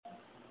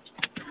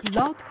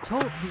Blog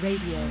Talk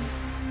Radio.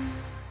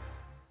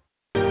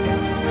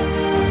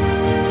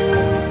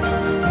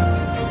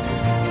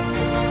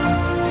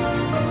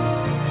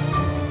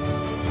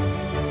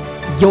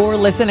 You're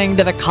listening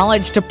to the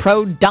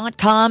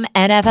College2Pro.com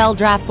NFL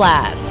Draft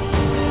Blast.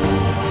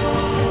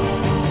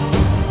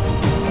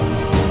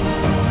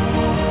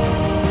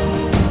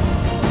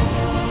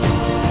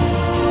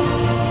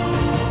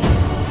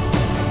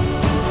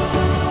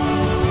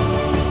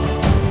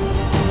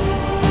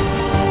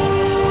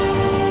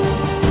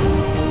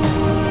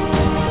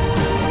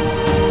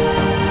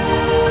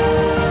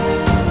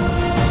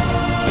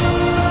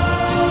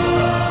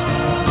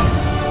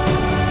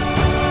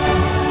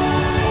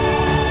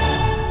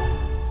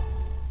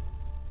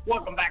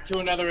 To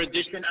another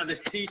edition of the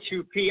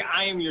C2P.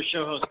 I am your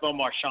show host, Bo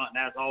Marchionte,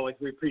 and as always,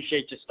 we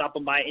appreciate you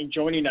stopping by and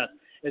joining us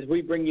as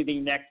we bring you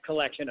the next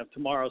collection of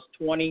tomorrow's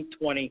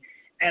 2020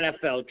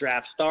 NFL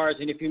Draft Stars.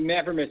 And if you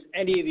never miss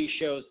any of these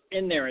shows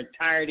in their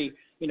entirety,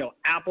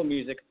 Apple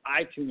Music,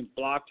 iTunes,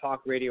 Blog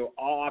Talk Radio,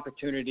 all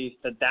opportunities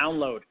to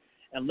download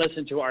and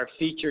listen to our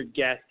featured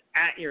guests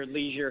at your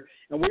leisure.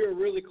 And we are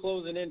really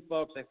closing in,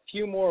 folks, a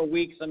few more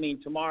weeks.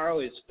 Tomorrow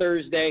is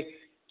Thursday.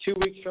 2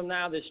 weeks from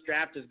now, this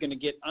draft is going to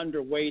get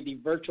underway, the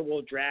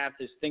virtual draft,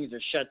 as things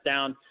are shut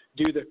down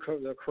due to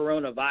the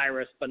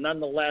coronavirus. But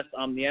nonetheless, the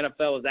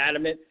NFL is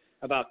adamant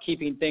about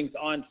keeping things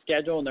on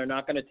schedule, and they're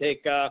not going to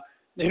take, they're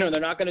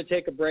not going to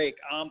take a break.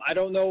 I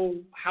don't know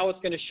how it's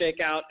going to shake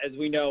out. As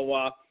we know,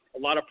 a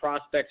lot of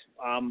prospects,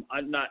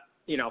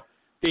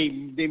 they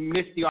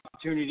missed the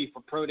opportunity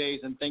for pro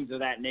days and things of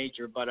that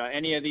nature. But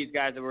any of these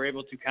guys that were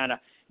able to kind of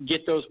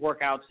get those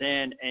workouts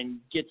in and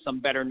get some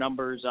better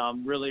numbers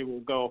really will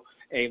go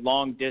a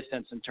long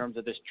distance in terms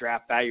of this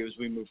draft value as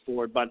we move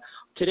forward. But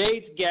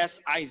today's guest,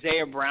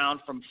 Isaiah Brown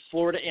from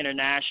Florida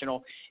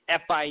International,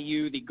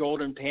 FIU, the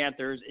Golden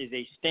Panthers, is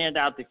a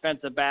standout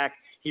defensive back.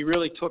 He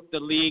really took the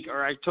league,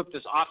 or I took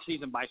this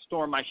offseason by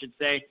storm, I should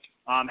say.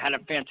 Had a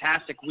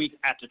fantastic week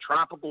at the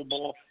Tropical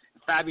Bowl.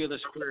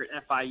 Fabulous career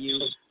at FIU.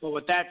 But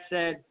with that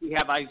said, we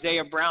have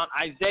Isaiah Brown.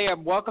 Isaiah,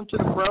 welcome to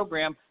the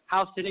program.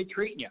 How's today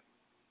treating you?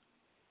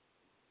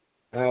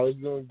 It's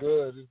doing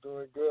good. It's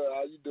doing good.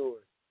 How you doing?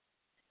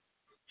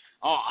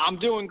 Oh, I'm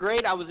doing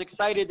great. I was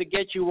excited to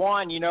get you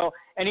on.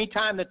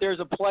 Anytime that there's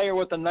a player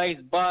with a nice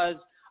buzz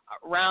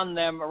around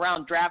them,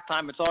 around draft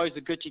time, it's always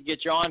good to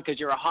get you on because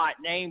you're a hot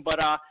name. But,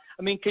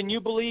 can you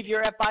believe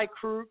your FI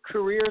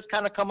career has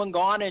kind of come and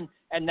gone,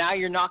 and now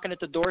you're knocking at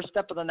the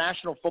doorstep of the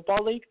National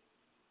Football League?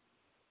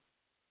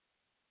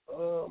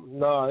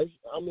 No,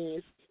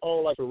 it's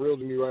all like a real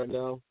to me right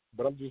now,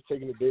 but I'm just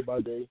taking it day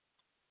by day,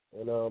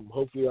 and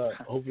hopefully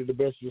the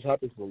best just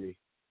happens for me.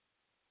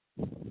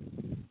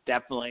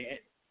 Definitely.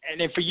 And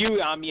then for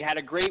you, you had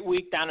a great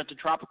week down at the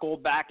Tropical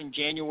back in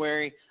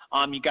January.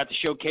 You got to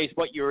showcase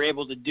what you were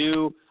able to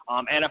do.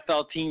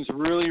 NFL teams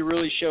really,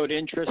 really showed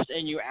interest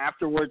in you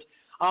afterwards.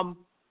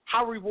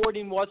 How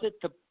rewarding was it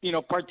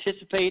to,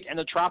 participate in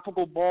the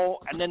Tropical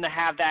Bowl and then to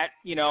have that,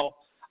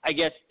 I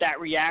guess that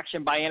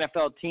reaction by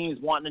NFL teams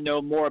wanting to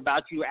know more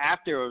about you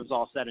after it was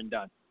all said and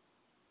done?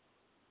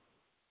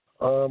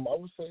 I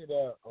would say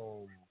that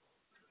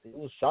it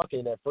was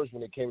shocking at first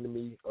when it came to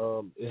me.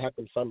 It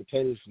happened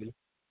simultaneously.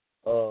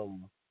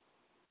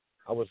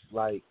 I was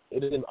like,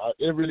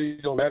 it really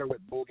don't matter what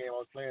bowl game I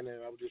was playing in.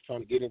 I was just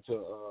trying to get into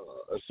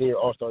a senior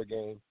all-star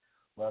game.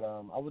 But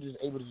I was just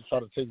able to just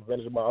try to take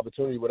advantage of my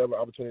opportunity, whatever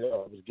opportunity I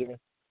was given.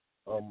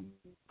 I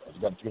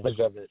just got to take advantage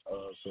of it.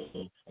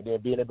 And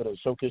then being able to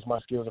showcase my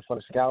skills in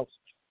front of scouts,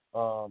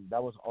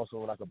 that was also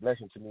like a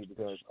blessing to me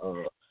because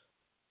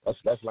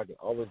that's like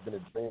always been a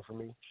dream for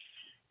me.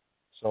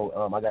 So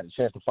I got a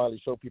chance to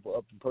finally show people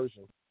up in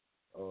person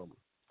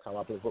how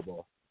I play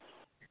football.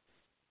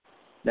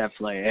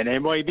 Definitely. And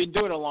you've been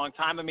doing it a long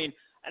time. And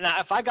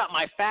if I got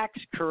my facts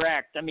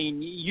correct,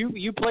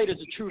 you played as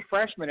a true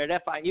freshman at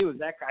FIU. Is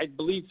that, I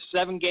believe,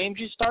 7 games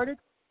you started?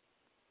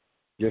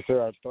 Yes,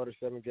 sir. I started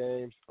 7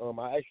 games.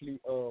 I actually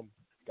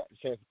got the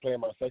chance to play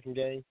in my second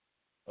game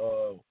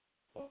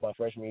my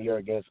freshman year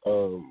against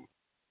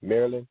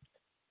Maryland.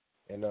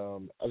 And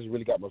I just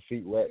really got my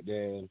feet wet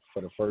then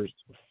for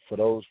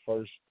those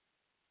first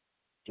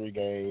 3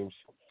 games.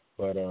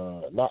 But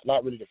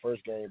not really the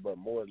first game, but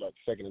more like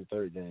the second and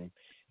third game.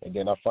 And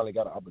then I finally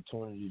got an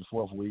opportunity the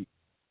 4th week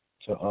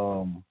to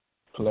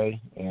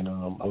play, and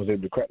I was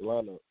able to crack the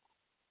lineup.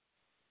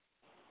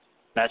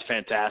 That's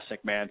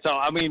fantastic, man. So,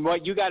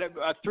 what, you got a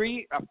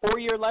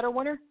 4-year letter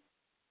winner?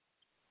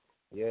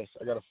 Yes,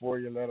 I got a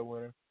 4-year letter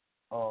winner.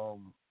 I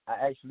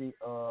actually,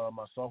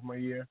 my sophomore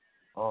year,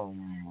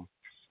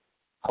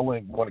 I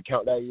wouldn't want to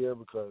count that year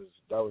because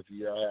that was the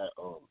year I had,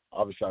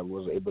 obviously I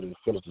wasn't able to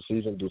finish the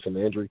season due to an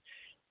injury.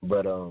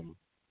 But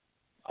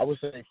I would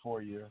say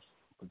 4 years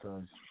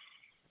because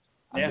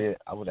I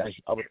was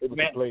able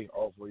to play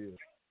all 4 years.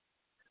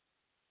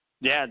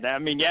 Yeah,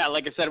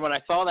 like I said, when I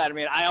saw that,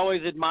 I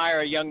always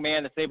admire a young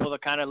man that's able to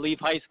kind of leave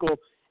high school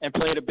and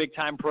play at a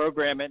big-time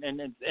program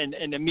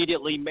and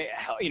immediately,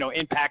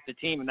 impact the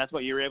team, and that's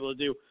what you were able to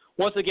do.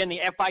 Once again, the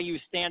FIU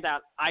standout,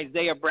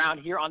 Isaiah Brown,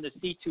 here on the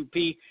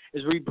C2P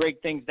as we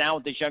break things down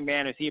with this young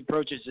man as he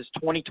approaches his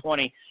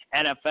 2020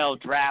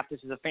 NFL draft. This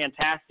is a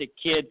fantastic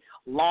kid,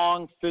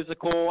 long,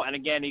 physical, and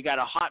again, he got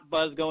a hot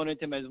buzz going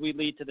into him as we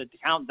lead to the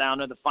countdown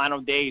of the final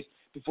days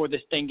before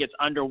this thing gets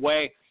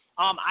underway.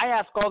 I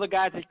ask all the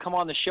guys that come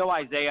on the show,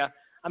 Isaiah,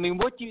 I mean,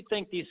 what do you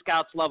think these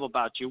scouts love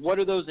about you? What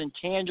are those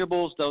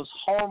intangibles, those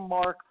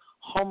hallmark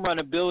home run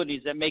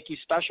abilities that make you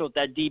special at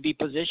that DB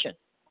position?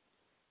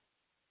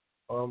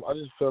 I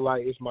just feel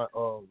like it's my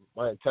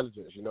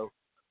intelligence, you know.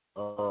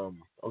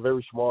 I'm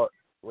very smart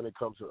when it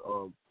comes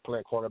to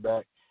playing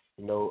cornerback,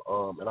 you know,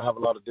 and I have a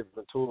lot of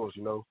different tools,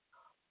 you know.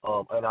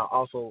 And I'm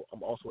also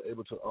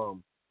able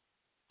to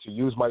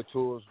use my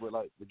tools with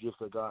like the gifts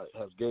that God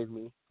has gave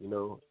me, you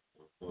know.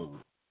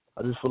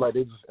 I just feel like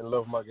they just in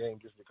love with my game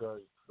just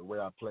because the way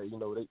I play. You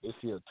know, they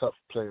see a tough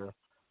player,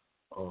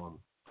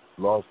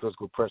 long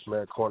physical press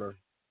man corner.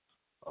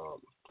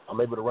 I'm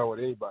able to run with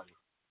anybody.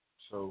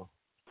 So,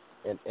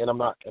 and I'm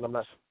not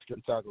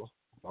scared to tackle.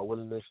 My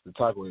willingness to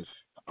tackle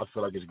I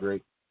feel like it's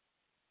great.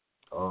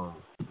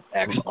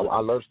 Excellent. I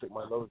love to stick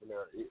my nose in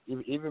there.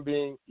 Even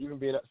being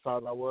that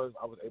size I was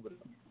able to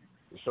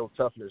show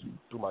toughness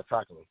through my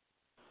tackling.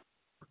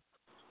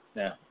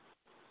 Yeah.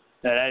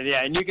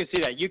 Yeah, and you can see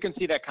that. You can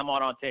see that come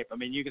on tape. I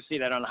mean, you can see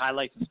that on the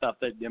highlights and stuff.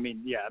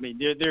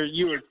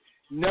 You were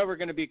never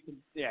going to be.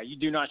 Yeah, you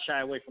do not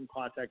shy away from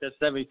contact. That's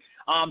definitely.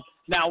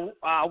 Now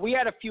we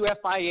had a few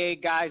FIA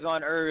guys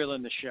on earlier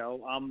in the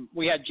show.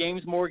 We had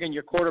James Morgan,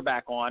 your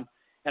quarterback, on,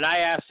 and I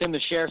asked him to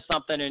share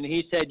something, and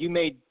he said you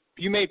made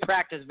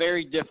practice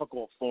very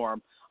difficult for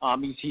him.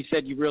 He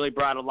said you really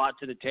brought a lot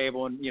to the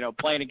table, and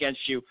playing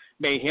against you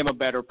made him a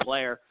better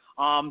player.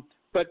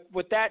 But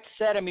with that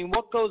said, I mean,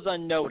 what goes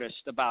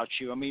unnoticed about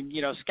you? I mean,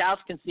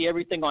 scouts can see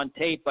everything on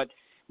tape, but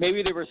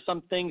maybe there were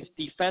some things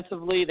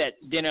defensively that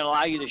didn't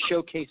allow you to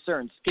showcase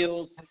certain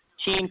skills.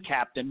 Team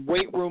captain,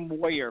 weight room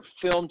warrior,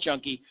 film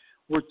junkie.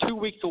 We're 2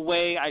 weeks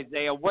away,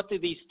 Isaiah. What do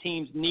these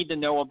teams need to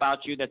know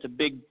about you that's a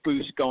big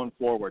boost going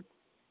forward?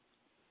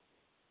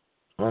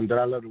 That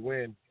I love to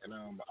win, and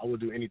I will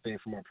do anything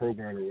for my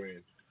program to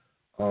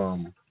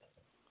win.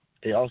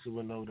 They also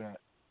will know that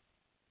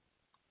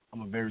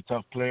I'm a very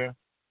tough player.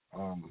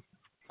 I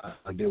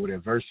deal with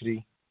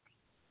adversity,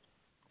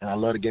 and I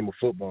love the game of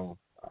football.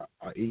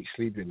 I eat,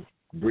 sleep, and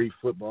breathe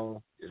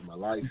football. It's my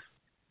life,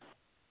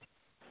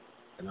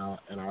 and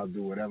I'll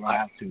do whatever I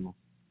have to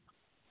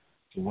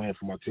win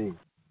for my team.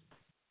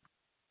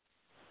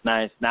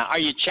 Nice. Now, are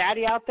you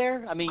chatty out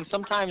there? I mean,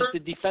 sometimes the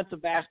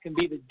defensive backs can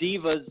be the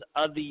divas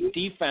of the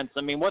defense.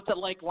 I mean, what's it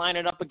like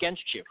lining up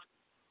against you?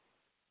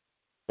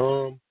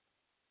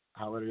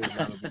 How it is lining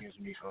up against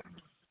me.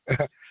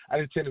 I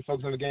just tend to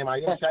focus on the game. I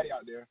am chatty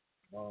out there.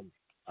 I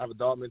have a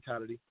dog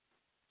mentality.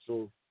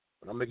 So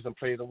when I'm making some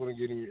plays, I'm going to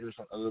get in your ears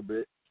a little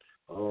bit.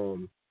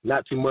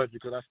 Not too much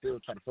because I still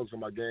try to focus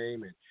on my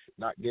game and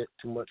not get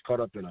too much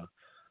caught up in a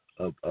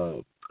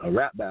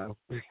rap battle.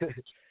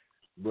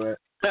 but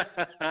I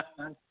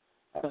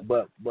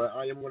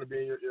am going to be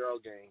in your ear all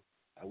game.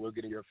 I will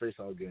get in your face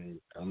all game.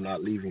 I'm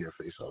not leaving your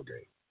face all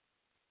game.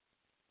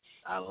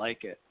 I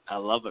like it. I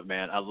love it,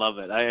 man. I love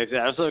it.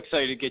 I'm so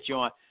excited to get you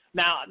on.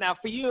 Now,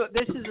 for you,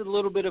 this is a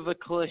little bit of a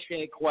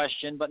cliche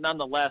question, but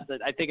nonetheless,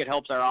 I think it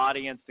helps our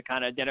audience to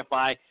kind of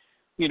identify,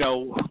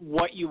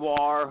 what you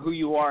are, who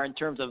you are in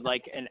terms of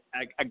like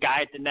a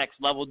guy at the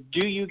next level.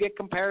 Do you get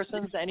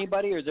comparisons to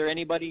anybody, or is there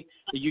anybody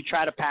that you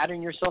try to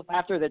pattern yourself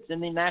after that's in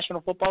the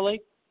National Football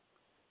League?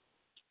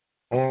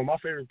 My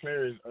favorite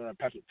player is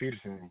Patrick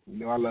Peterson.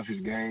 I love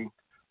his game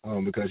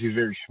because he's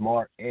very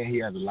smart and he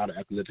has a lot of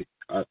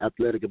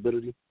athletic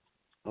ability.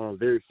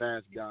 Very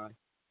fast guy.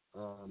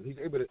 He's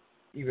able to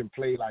even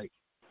play like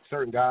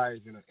certain guys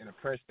in a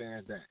press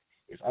stance that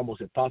it's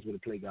almost impossible to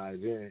play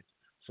guys in.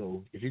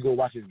 So if you go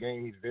watch his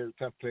game, he's a very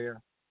tough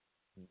player,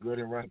 good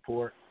in run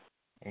support,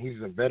 and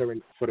he's a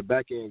veteran for the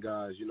back end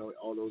guys.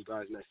 All those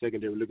guys in that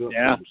secondary look up to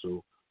him.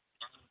 So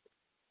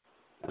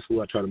that's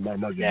who I try to model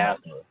my game out.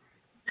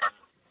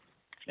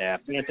 Yeah,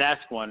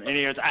 fantastic one. And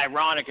it's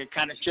ironic. It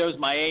kind of shows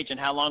my age and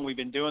how long we've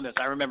been doing this.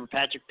 I remember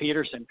Patrick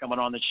Peterson coming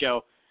on the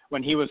show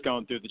when he was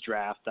going through the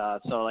draft.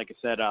 So like I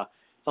said,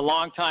 it's a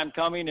long time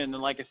coming, and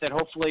like I said,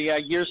 hopefully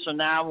years from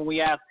now when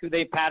we ask who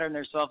they pattern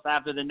themselves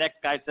after, the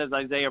next guy says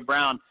Isaiah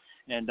Brown,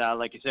 and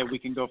like I said, we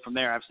can go from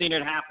there. I've seen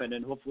it happen,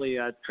 and hopefully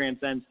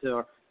transcends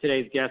to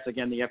today's guest,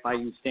 again, the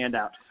FIU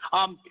standout.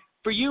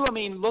 For you, I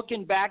mean,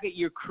 looking back at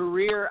your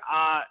career,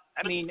 I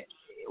mean,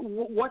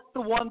 what's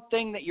the one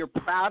thing that you're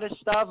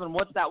proudest of, and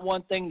what's that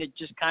one thing that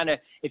just kind of,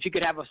 if you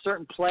could have a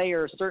certain play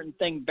or a certain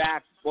thing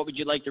back, what would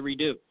you like to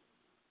redo?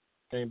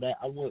 Back,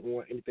 I wouldn't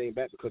want anything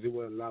back because it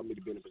wouldn't allow me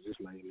to be in the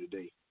position I am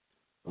today.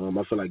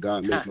 I feel like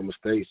God makes no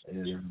mistakes,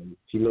 and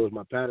He knows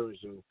my patterns.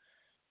 So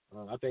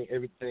I think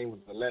everything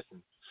was a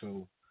lesson.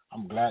 So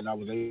I'm glad I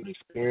was able to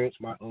experience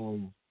my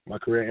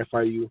career at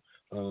FIU.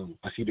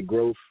 I see the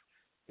growth,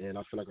 and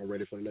I feel like I'm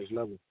ready for the next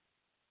level.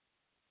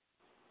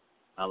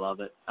 I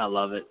love it. I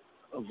love it.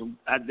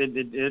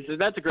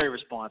 That's a great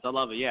response. I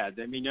love it. Yeah,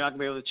 I mean, you're not gonna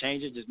be able to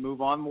change it. Just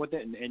move on with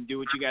it and do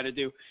what you got to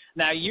do.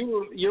 Now,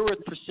 you're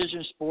with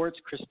Precision Sports,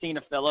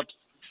 Christina Phillips,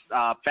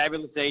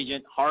 fabulous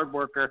agent, hard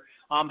worker.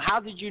 How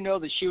did you know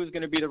that she was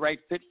going to be the right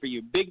fit for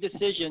you? Big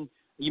decision.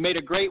 You made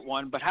a great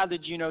one, but how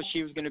did you know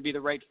she was going to be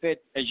the right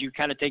fit as you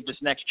kind of take this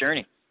next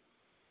journey?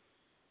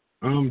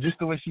 Just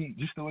the way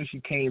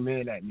she came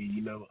in at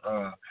me,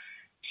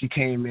 she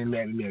came in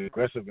at me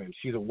aggressive, and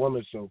she's a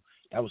woman, so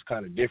that was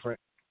kind of different.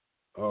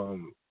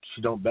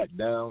 She don't back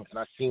down, and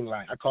I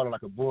call her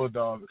like a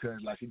bulldog because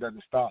like she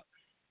doesn't stop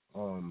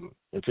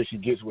until she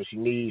gets what she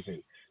needs,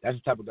 and that's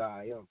the type of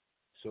guy I am.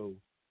 So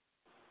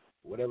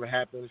whatever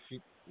happens, she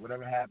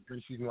knows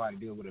how to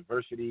deal with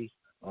adversity.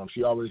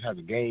 She always has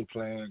a game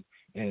plan,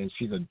 and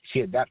she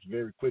adapts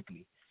very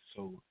quickly.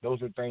 So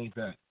those are things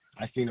that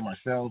I seen in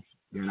myself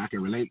that I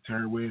can relate to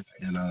her with,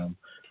 and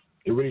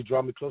it really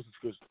drew me closer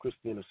to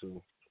Christina.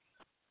 So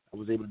I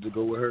was able to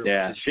go with her.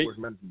 Yeah, she's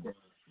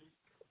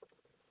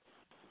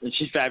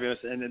fabulous.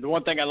 And the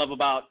one thing I love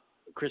about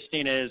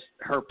Christina is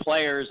her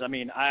players. I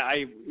mean,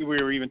 we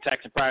were even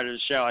texting prior to the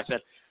show. I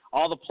said,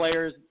 all the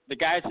players, the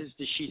guys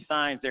that she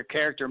signs, their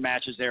character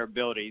matches their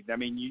ability. I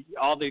mean,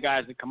 all the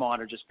guys that come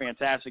on are just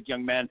fantastic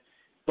young men,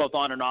 both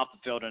on and off the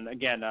field. And,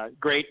 again,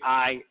 great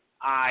eye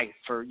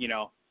for,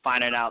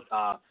 finding out,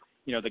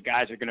 the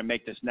guys are going to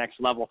make this next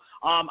level.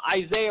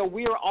 Isaiah,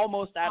 we are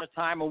almost out of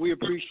time, and we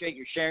appreciate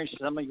you sharing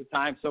some of your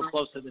time so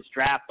close to this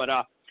draft. But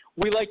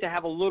we like to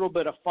have a little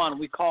bit of fun.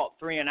 We call it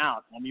 3 and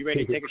out. Are you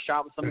ready to take a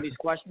shot with some of these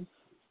questions?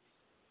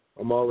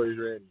 I'm always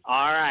ready.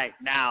 All right.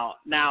 Now,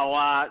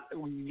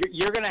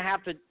 you're going to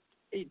have to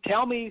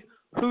tell me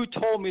who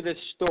told me this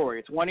story.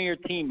 It's one of your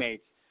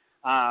teammates.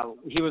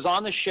 He was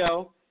on the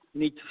show,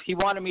 and he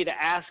wanted me to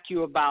ask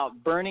you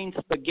about burning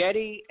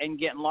spaghetti and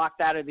getting locked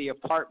out of the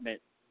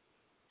apartment,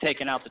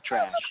 taking out the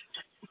trash.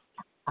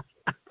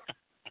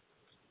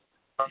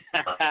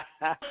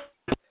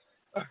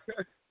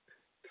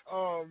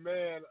 Oh,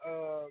 man.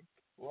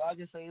 Well, I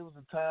can say it was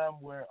a time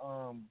where,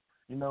 I'm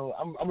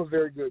a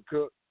very good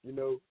cook.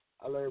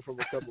 I learned from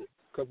a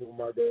couple of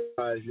my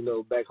guys,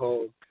 back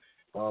home,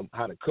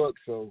 how to cook.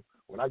 So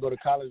when I go to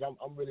college,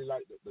 I'm really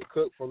like the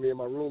cook for me and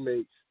my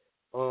roommates.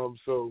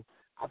 So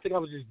I think I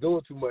was just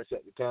doing too much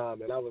at the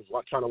time, and I was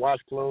trying to wash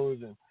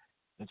clothes and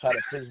try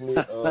to fix me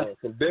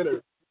some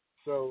dinner.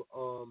 So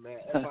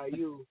at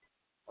FIU,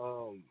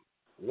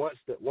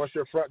 once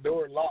your front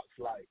door locks,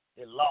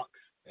 it locks,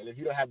 and if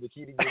you don't have the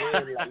key to get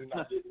in, you're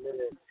not getting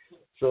in.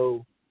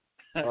 So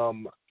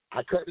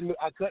I cut the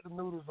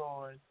noodles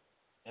on,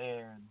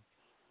 and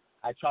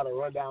I try to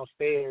run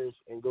downstairs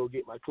and go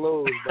get my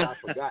clothes, but I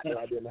forgot that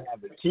I didn't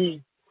have the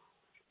key.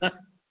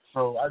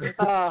 So I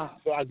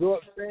go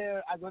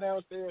upstairs. I go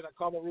downstairs. I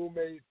call my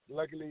roommates.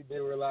 Luckily, they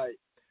were like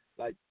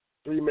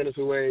 3 minutes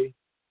away.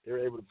 They were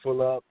able to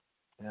pull up,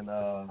 and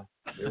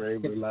they were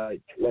able to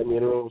let me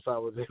in the room. So I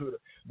was able to.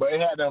 But it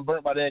had done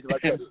burnt by then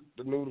because I cut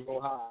the noodles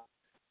on high.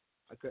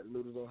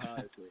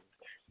 So.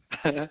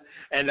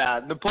 And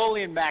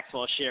Napoleon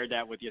Maxwell shared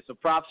that with you. So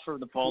props for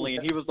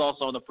Napoleon. He was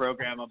also on the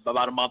program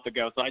about a month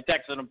ago. So I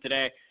texted him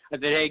today. I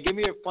said, hey, give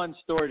me a fun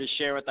story to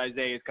share with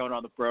Isaiah who's coming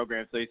on the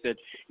program. So he said,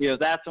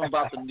 ask him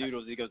about the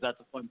noodles. He goes,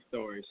 that's a fun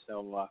story.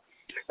 So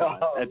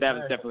that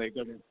was definitely a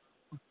good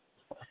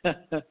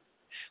one.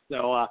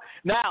 So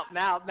now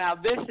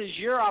this is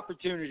your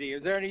opportunity.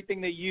 Is there anything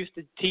that you used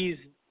to tease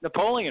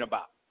Napoleon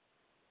about?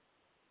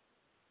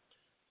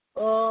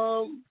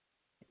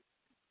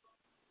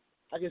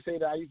 I can say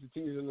that I used to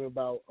tease him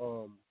about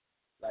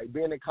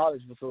being in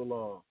college for so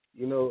long.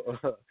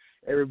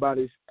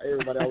 Everybody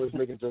always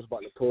making jokes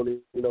about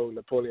Napoleon.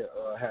 Napoleon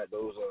had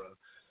those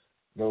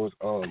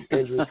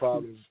injury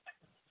problems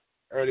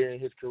earlier in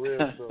his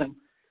career. So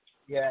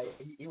yeah,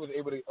 he was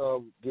able to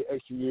get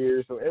extra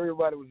years. So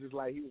everybody was just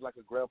he was like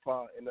a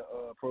grandpa in the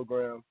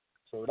program.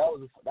 So that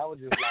was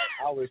just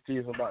I always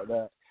tease him about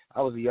that.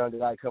 I was a young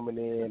guy coming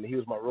in, and he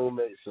was my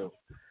roommate. So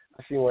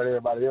I seen what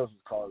everybody else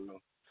was calling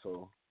him.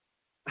 So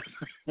I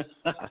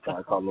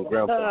started calling him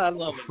grandpa. I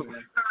love it,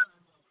 man.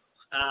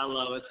 I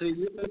love it.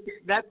 See,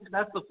 that's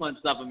the fun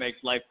stuff that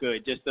makes life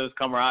good, just those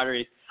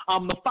camaraderies.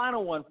 The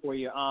final one for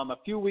you, a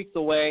few weeks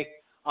away,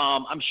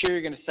 I'm sure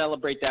you're going to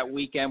celebrate that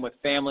weekend with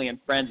family and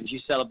friends as you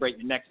celebrate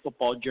your next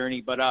football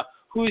journey. But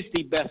who's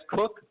the best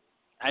cook?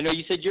 I know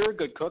you said you're a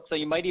good cook, so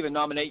you might even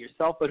nominate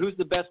yourself. But who's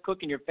the best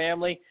cook in your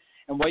family?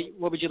 And what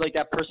would you like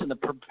that person to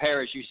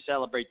prepare as you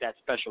celebrate that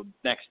special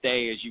next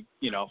day as you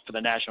for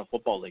the National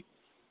Football League?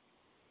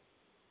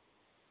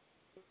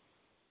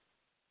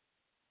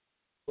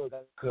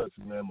 Cooks,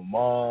 man. My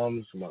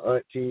moms, my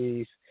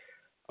aunties,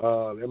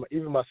 and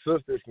even my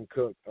sisters can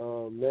cook,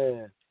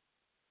 man.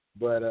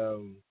 But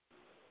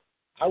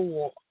I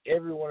want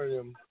every one of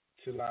them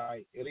to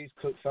at least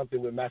cook something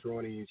with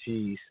macaroni and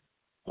cheese.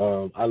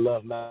 I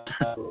love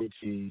macaroni and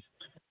cheese.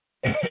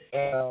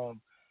 And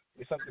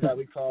it's something that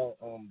we call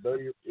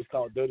dirty. It's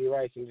called dirty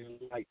rice, and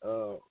it's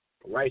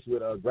rice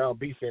with ground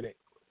beef in it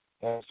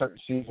and certain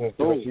seasons.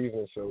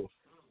 So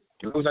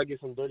As long as I get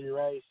some dirty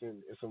rice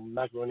and some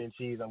macaroni and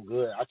cheese, I'm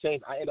good.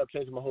 I end up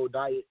changing my whole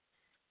diet.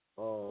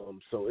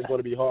 So it's going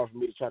to be hard for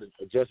me to try to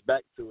adjust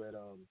back to it.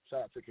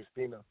 Shout out to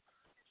Christina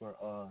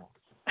for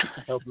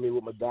helping me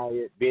with my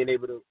diet, being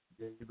able to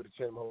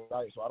change my whole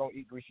diet. So I don't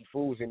eat greasy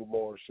foods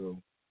anymore.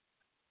 So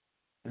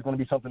it's going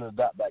to be something to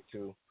adapt back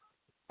to.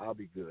 I'll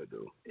be good,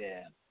 though.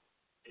 Yeah.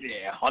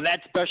 On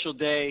that special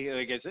day,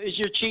 it's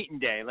your cheating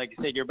day. Like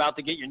I said, you're about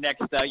to get your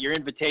next your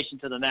invitation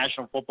to the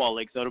National Football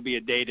League, so it'll be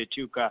a day to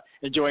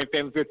enjoy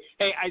family food.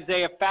 Hey,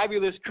 Isaiah,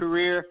 fabulous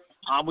career.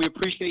 We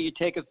appreciate you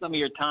taking some of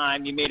your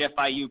time. You made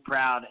FIU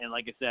proud, and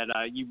like I said,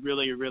 you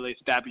really, really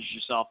established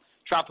yourself.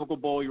 Tropical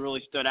Bowl, you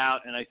really stood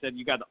out, and I said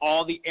you got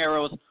all the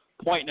arrows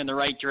pointing in the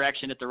right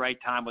direction at the right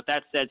time. With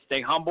that said,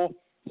 stay humble,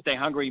 stay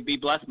hungry, be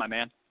blessed, my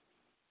man.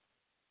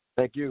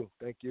 Thank you.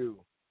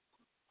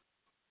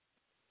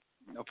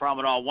 No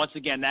problem at all. Once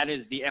again, that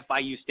is the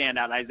FIU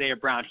standout, Isaiah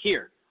Brown,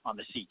 here on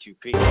the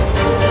C2P.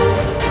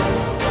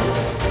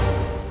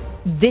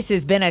 This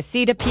has been a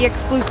C2P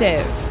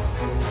exclusive.